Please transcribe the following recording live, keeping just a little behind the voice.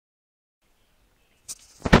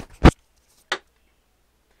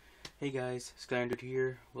Hey guys, Skylanderdude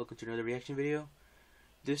here. Welcome to another reaction video.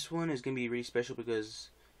 This one is going to be really special because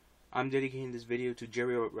I'm dedicating this video to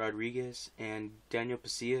Jerry Rodriguez and Daniel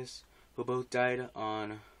Pasillas, who both died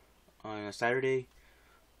on a Saturday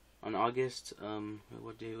on August.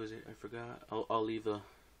 What day was it? I forgot. I'll leave it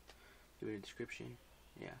in the description.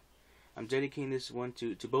 Yeah, I'm dedicating this one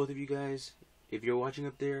to both of you guys. If you're watching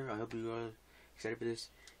up there, I hope you are excited for this.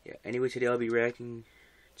 Yeah. Anyway, today I'll be reacting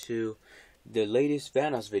to the latest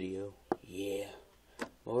VANOSS video. Yeah,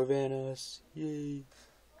 more VANOSS. Yay.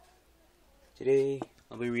 Today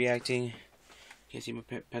I'll be reacting. Can't see my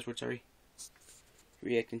password, sorry.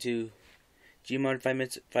 Reacting to Gmod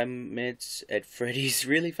 5 minutes at Freddy's.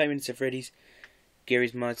 Really? 5 minutes at Freddy's?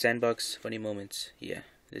 Gary's Mod Sandbox Funny Moments. Yeah,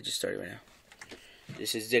 they just started right now.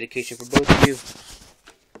 This is dedication for both of you.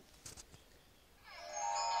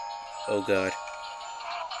 Oh god.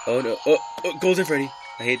 Oh no. Oh, Golden Freddy.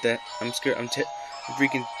 I hate that. I'm scared. I'm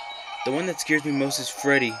freaking. The one that scares me most is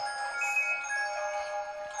Freddy.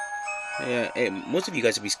 Yeah, hey, most of you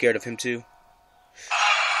guys would be scared of him too.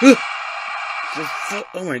 Oh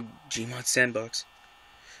my Gmod Sandbox.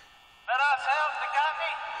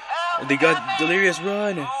 They got Delirious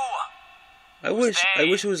Run. I wish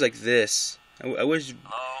it was like this. I wish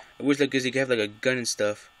like cause you could have like a gun and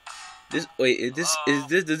stuff. Does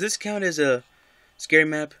this count as a scary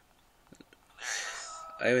map?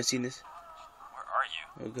 I haven't seen this.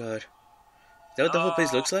 Where are you? Oh god. Is that what the whole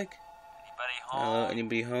place looks like? Anybody home? Hello,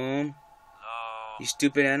 anybody home? Hello? These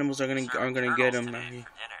stupid animals aren't gonna get them. Wait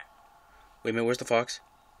a minute, where's the fox?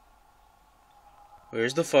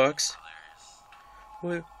 Where's the fox?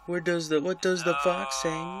 What does the fox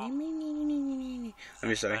say? I'm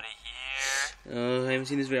just sorry. Oh, I haven't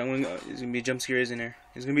seen this video. It's gonna be a jump scare, isn't there?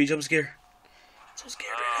 It's gonna be a jump scare. I'm so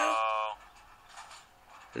scared right now.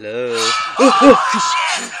 Hello. Oh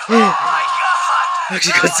my god! I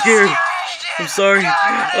actually got scared. I'm sorry.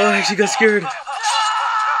 Oh, I actually got scared. You're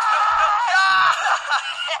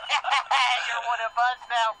one of us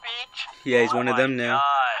now, bitch. Yeah, he's one of them now.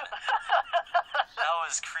 That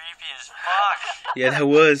was creepy as fuck. Yeah, that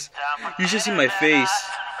was. You should see my face.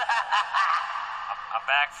 I'm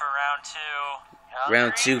back for round 2.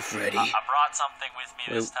 Round 2, Freddy. I brought something with me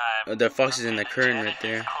this time. The fox is in the current right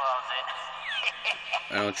there.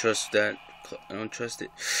 I don't trust that. I don't trust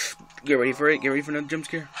it. Get ready for it. Get ready for another jump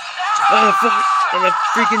scare. Oh fuck! I'm a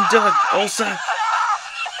freaking dog. Also, I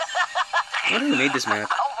wonder who made this map.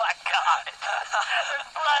 Oh my god! There's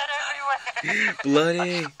blood everywhere.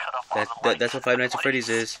 Bloody. That's what Five Nights at Freddy's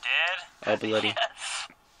is. All bloody. Yes.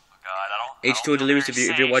 Oh god, H2O Delirious.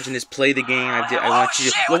 If you're watching this, play the game. I want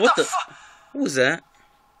you to. Well, what the? What was that?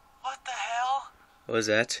 What the hell? What was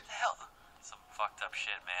that? What the hell? Some fucked up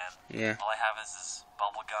shit, man. Yeah. All I have is this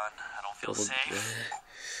bubble gun. I don't feel safe.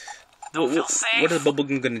 What is the bubble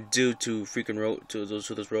gun gonna do to freaking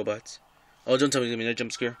those robots? Oh, don't tell me it's gonna be a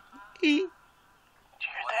jump scare. What the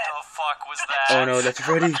fuck was that? Oh no, that's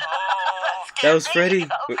Freddy. Oh, that was Freddy.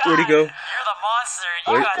 Where'd he go? You're the monster.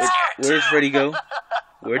 You got scared where did Freddy go?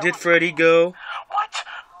 Where did Freddy go? What?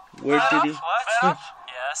 Where did he? What?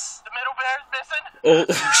 Yes. The middle bear's missing. Oh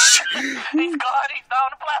shit. He's gone. He's down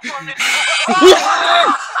the platform.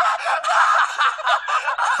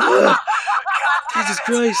 Jesus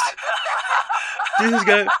Christ. This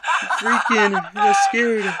guy freaking got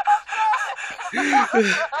scared.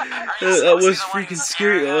 That was freaking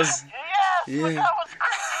scary. Yeah.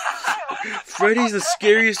 Freddy's the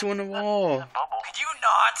scariest one of all. Could you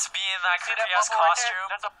not be in that creepy ass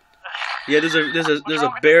costume? Yeah, there's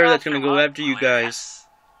a bear that's gonna go after you guys.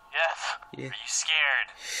 Yes. Yeah. Are you scared?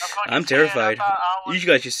 I'm terrified. You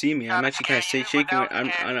guys should see me. I'm actually kind of shaking.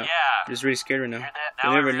 I'm just really scared right now.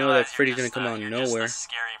 You never know that Freddy's gonna come out of nowhere. Just a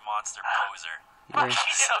scary monster poser. Yeah.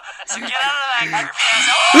 So get out of that creepy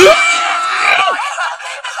ass.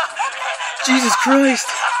 Jesus Christ!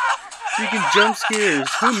 Freaking jump scares.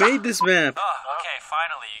 Who made this map? Oh, okay,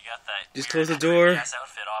 finally you got that. Just close the door.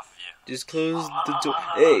 Outfit off of you. Just close the door.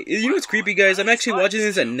 Hey, you know what's creepy, guys? I'm actually watching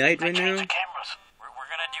this at night right now. We're gonna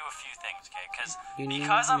do a few things, okay?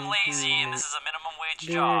 Because I'm lazy and this is a minimum wage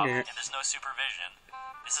job and there's no supervision.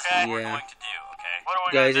 This is what we're going to do, okay?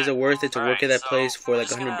 Guys, is it worth it to work at that place for like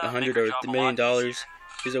 $100 or $1 million?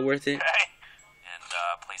 Is it worth it? And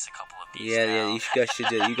place a couple of these. Yeah, you guys should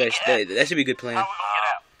do it. You guys, that should be a good plan.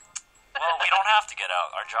 Well, we don't have to get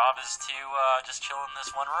out. Our job is to just chill in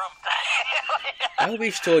this one room. I hope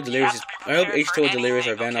H2O Delirious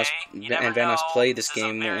or VANOSS play this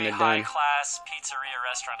game when they're done. High-class pizzeria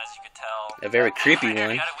restaurant, as you could tell. A very creepy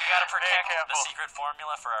one. We gotta protect the secret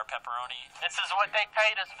formula for our pepperoni. This is what they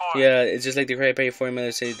paid us for. Yeah, it's just like the pay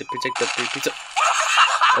formula say to protect the pizza.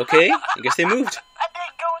 Okay, I guess they moved. I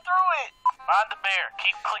didn't go through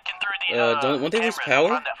Don't they lose power?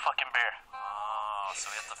 Find that fucking bear. Oh, so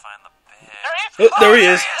we have to find the bear. Oh, there he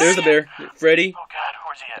is. There's the bear. Freddy. Oh God,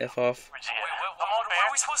 where's he at? F off. Where's he at? What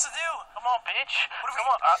are we supposed to do? Come on, bitch. Come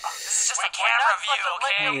on. This is just a camera view,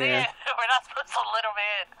 okay? Yeah. We're not supposed to let him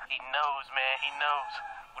in. He knows, man. He knows.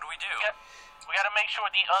 What do we do? We gotta make sure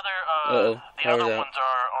the other ones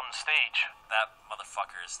are on the stage. That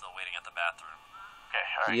motherfucker is still waiting at the bathroom. Okay,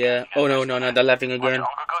 alright. Yeah. Oh no, they're laughing again. I'm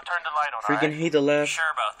gonna go turn the light on. Freaking hate the laugh. Sure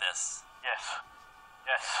about this? Yes.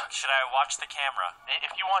 Should I watch the camera?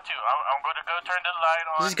 If you want to, I'm gonna go turn the light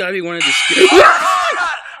on. This has gotta be one of the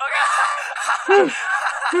Oh God!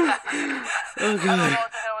 Oh God.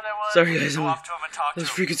 Sorry guys, that was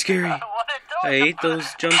freaking scary. I hate those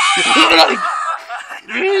jump scares.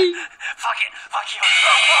 Fuck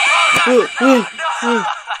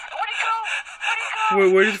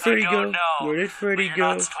you! Where did Freddy go? Where did Freddy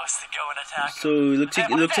go? Not supposed to go and attack him. So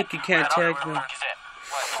it looks like you can't attack them.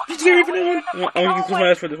 He's scary for that one. I want to close my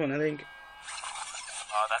eyes for this one, I think. Oh,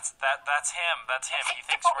 that's him. That's him. He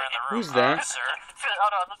thinks we're in the room. Who's that? Sir.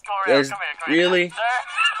 Hold on, let's go around. Come here. Really?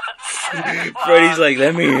 Sir? Freddy's like,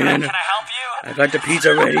 let me in. Can I help you? I got the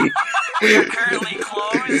pizza ready. We are currently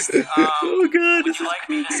closed. Oh God, would you like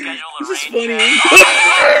me to schedule a this is rain funny. check?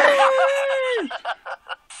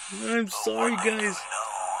 I'm sorry, guys. Is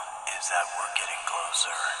that we're getting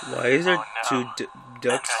closer? Why is there two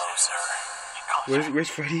ducks? Closer. Where's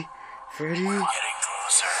Freddy? Freddy? Getting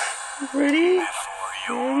closer. Freddy? Before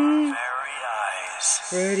your very eyes.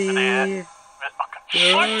 Freddy?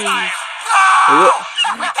 Showtime!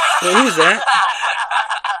 Who's that?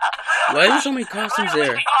 Why are there so many costumes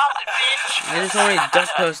there? Why are there so many duck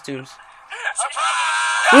costumes?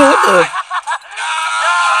 What the?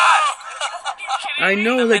 I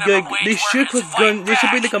know, like they should put guns. There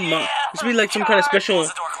should be like there should be like some kind of special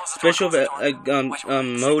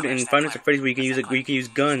mode in Five Nights at Freddy's where you can use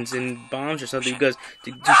guns and bombs or something to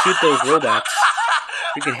shoot those robots.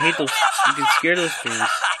 You can hate those. You can scare those things. What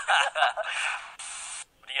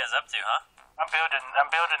are you guys up to, huh? I'm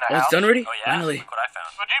building a house. Oh, it's done already? Oh, yeah? Finally. Look what I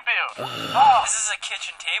found. What'd you build? This is a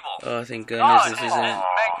kitchen table. Oh, thank goodness this isn't.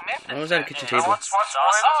 Magnificent. How was that a kitchen table? What's have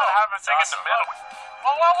a thing in the middle?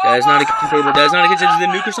 That is not a kitchen table. That is not a kitchen. Is it a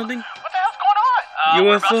nuke or something? What the hell's going on?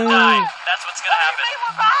 We're about to UFO. die. That's what's gonna happen.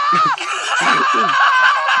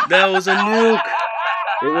 That was a nuke.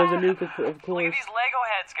 It was a nuke, of Look course. at these Lego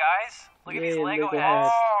heads, guys. Look at these Lego Lego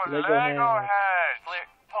heads. heads. Lego heads.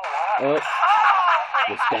 Oh,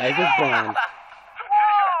 the skies is bomb.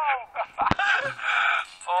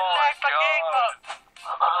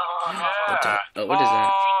 What is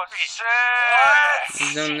that?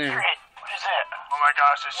 What's down there? What is that? Oh my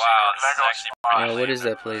gosh, it's secret Lego. What is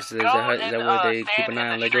that place? Is that where they keep an eye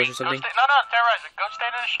on Legos or something? No, terrorize it. Go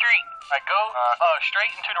stand in the street. Go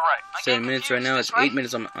straight and to the right. 7 minutes right now. It's 8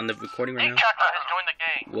 minutes on the recording right now. Chocolate has joined the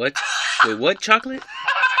game. What? Wait, what? Chocolate?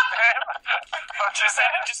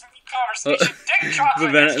 Just conversation. Dick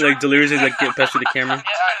chocolate. Like delirious like get past through the camera. Yeah,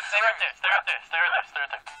 stay right there.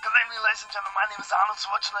 Good evening, ladies and gentlemen. My name is Arnold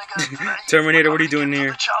Schwarzenegger. Terminator, what are you doing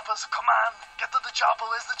here? Get to the chopper, so come on. Get to the chopper.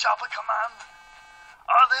 Where's the chopper? Come on.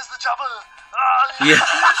 Oh, there's the chopper. Oh, Yeah.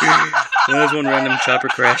 That was one random chopper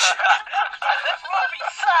crash.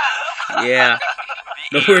 Yeah.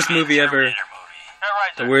 The worst movie ever.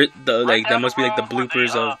 That must be like the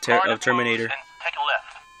bloopers of Terminator. Take a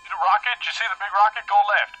left. See the rocket? You see the big rocket? Go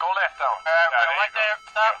left. Go left, though. Right there.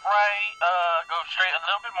 Stop right. Go straight a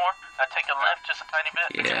little bit more. Take a left just a tiny bit.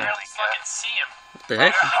 Yeah. You can barely fucking see him. What the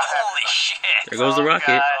heck? Holy shit. There goes the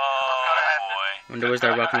rocket. Oh, boy. Wonder where's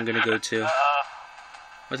that rocket gonna go to?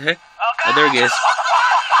 What the heck? Oh, Oh, there he is.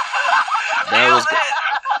 That was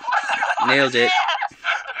nailed it.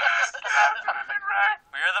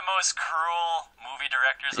 We're the most cruel movie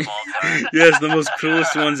directors of all time. Yes, the most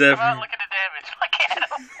cruelest ones ever. Look at the damage. Look at him.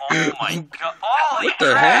 Oh my god. Holy What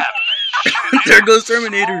the heck? There goes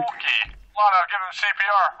Terminator. Lana, give him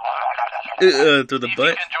CPR. Through the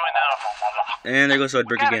butt. And there goes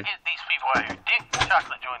Swordberg again. Get these people out here. Dick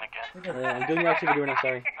Chocolate join again. I'm doing reaction video right now,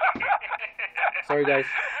 sorry. Sorry, guys.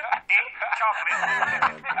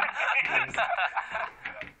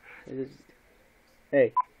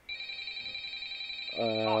 Hey.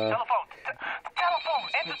 Telephone.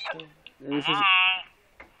 This is... I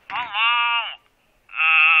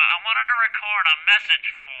wanted to record a message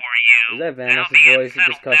for you. Is that That'll VANOSS' be it voice? It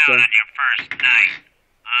just settled cussed down in. on your first night.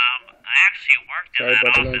 I actually worked in Sorry that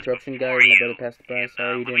about the office interruption, guys. before My you. brother passed by.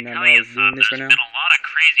 Sorry you Let did me not tell know I you was doing this right there's now. been a lot of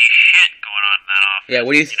crazy shit going on in that office. Yeah,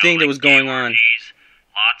 what do you think that was going on?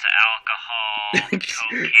 Lots of alcohol,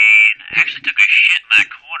 cocaine. I actually took a shit in that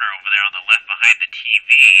corner over there on the left behind the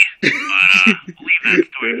TV. But we'll leave that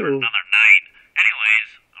story for Ew. another night. Anyways,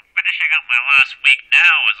 I'm finishing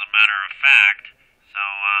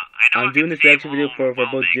I'm doing this reaction video for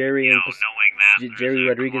both Jerry and Jerry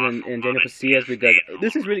Rodriguez and Daniel Pasillas because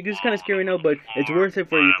this is kind of scary now, but it's worth it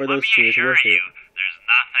for those two. It's worth it. There's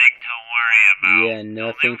nothing to worry about. Yeah,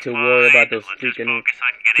 nothing to worry about. Those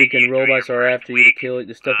freaking robots are after you to kill you.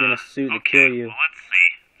 They're stuck in a suit to kill you. Well, let's see.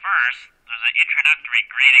 First, there's an introductory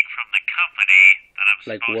greeting from the company that I'm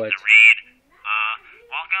supposed to read.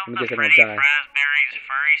 Welcome to Freddy Fazbear's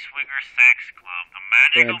Furry Swinger Sex Club. The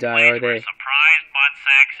magical place for surprise butt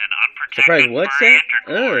sex and unprotected furry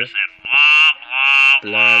intercourse and blah, blah,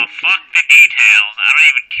 blah. Fuck the details. I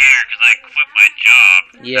don't even care because I quit my job.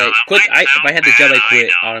 Yeah, if I had the job, I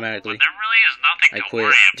quit automatically. But there really is nothing to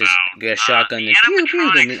worry about. Just get a shotgun and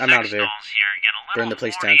pew, and I'm out of there. Burn the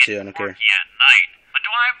place down too, I don't care. But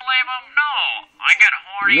do I blame him? No. I get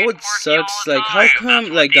horny. You know what sucks? Like, how come,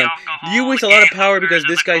 like, you waste a lot of power because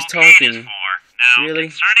this guy's talking? Now, Really?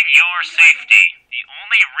 Concerning your safety, the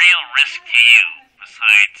only real risk to you,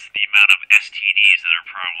 besides the amount of STDs that are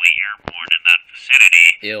probably airborne in that vicinity,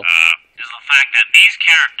 is the fact that these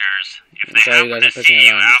characters, if they happen to see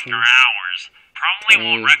you after hours, probably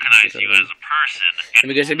won't recognize you as a person. Let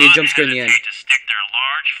me guess, it'd be a jump scare in the end. To stick their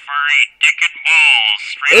large, furry dick and balls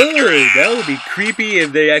straight up your ass. That would be creepy if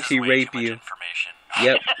they actually rape you.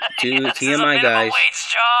 Yep, TMI, guys.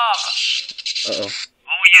 Uh-oh.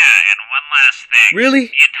 Oh yeah, and one last thing. Really?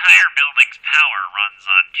 The entire building's power runs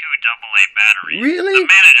on 2 AA batteries. Really? The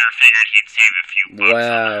manager figured he'd save a few bucks.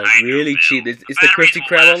 Wow, really cheap. It's the Krusty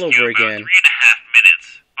Krab all over again. 3.5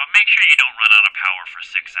 minutes, but make sure you don't run out of power for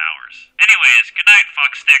 6 hours. Anyways, good night,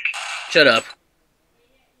 fuckstick. Shut up.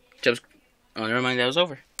 Oh, never mind, that was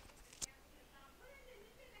over.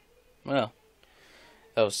 Well,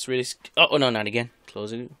 that was really... Oh, no, not again.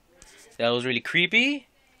 Close it. That was really creepy.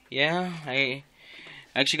 Yeah, I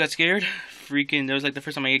actually got scared. Freaking, that was like the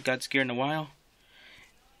first time I got scared in a while.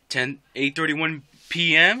 8:31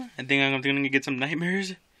 p.m. I think I'm gonna get some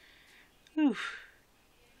nightmares. Whew.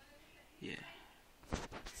 Yeah.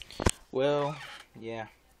 Well, yeah.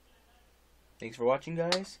 Thanks for watching,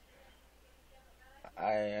 guys.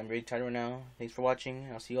 I am really tired right now. Thanks for watching.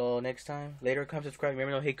 I'll see you all next time. Later, comment, subscribe.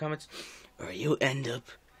 Remember, no hate comments, or you end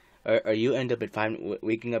up at 5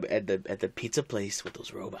 waking up at the pizza place with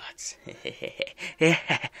those robots. I'm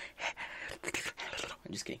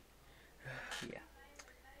just kidding. Yeah.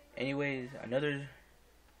 Anyways,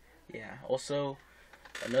 also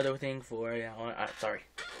another thing for sorry.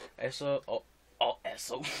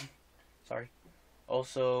 Sorry.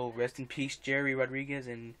 Also, rest in peace, Jerry Rodriguez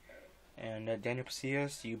and Daniel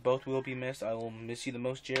Pasillas. You both will be missed. I will miss you the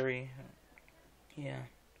most, Jerry. Yeah.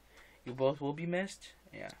 You both will be missed.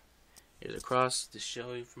 Yeah. Here's a cross to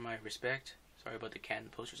show you for my respect. Sorry about the cat in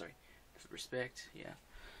the poster. Sorry. Respect. Yeah.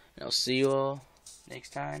 And I'll see you all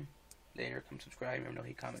next time. Later. Come subscribe. Remember, no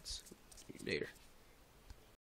hate comments. Later.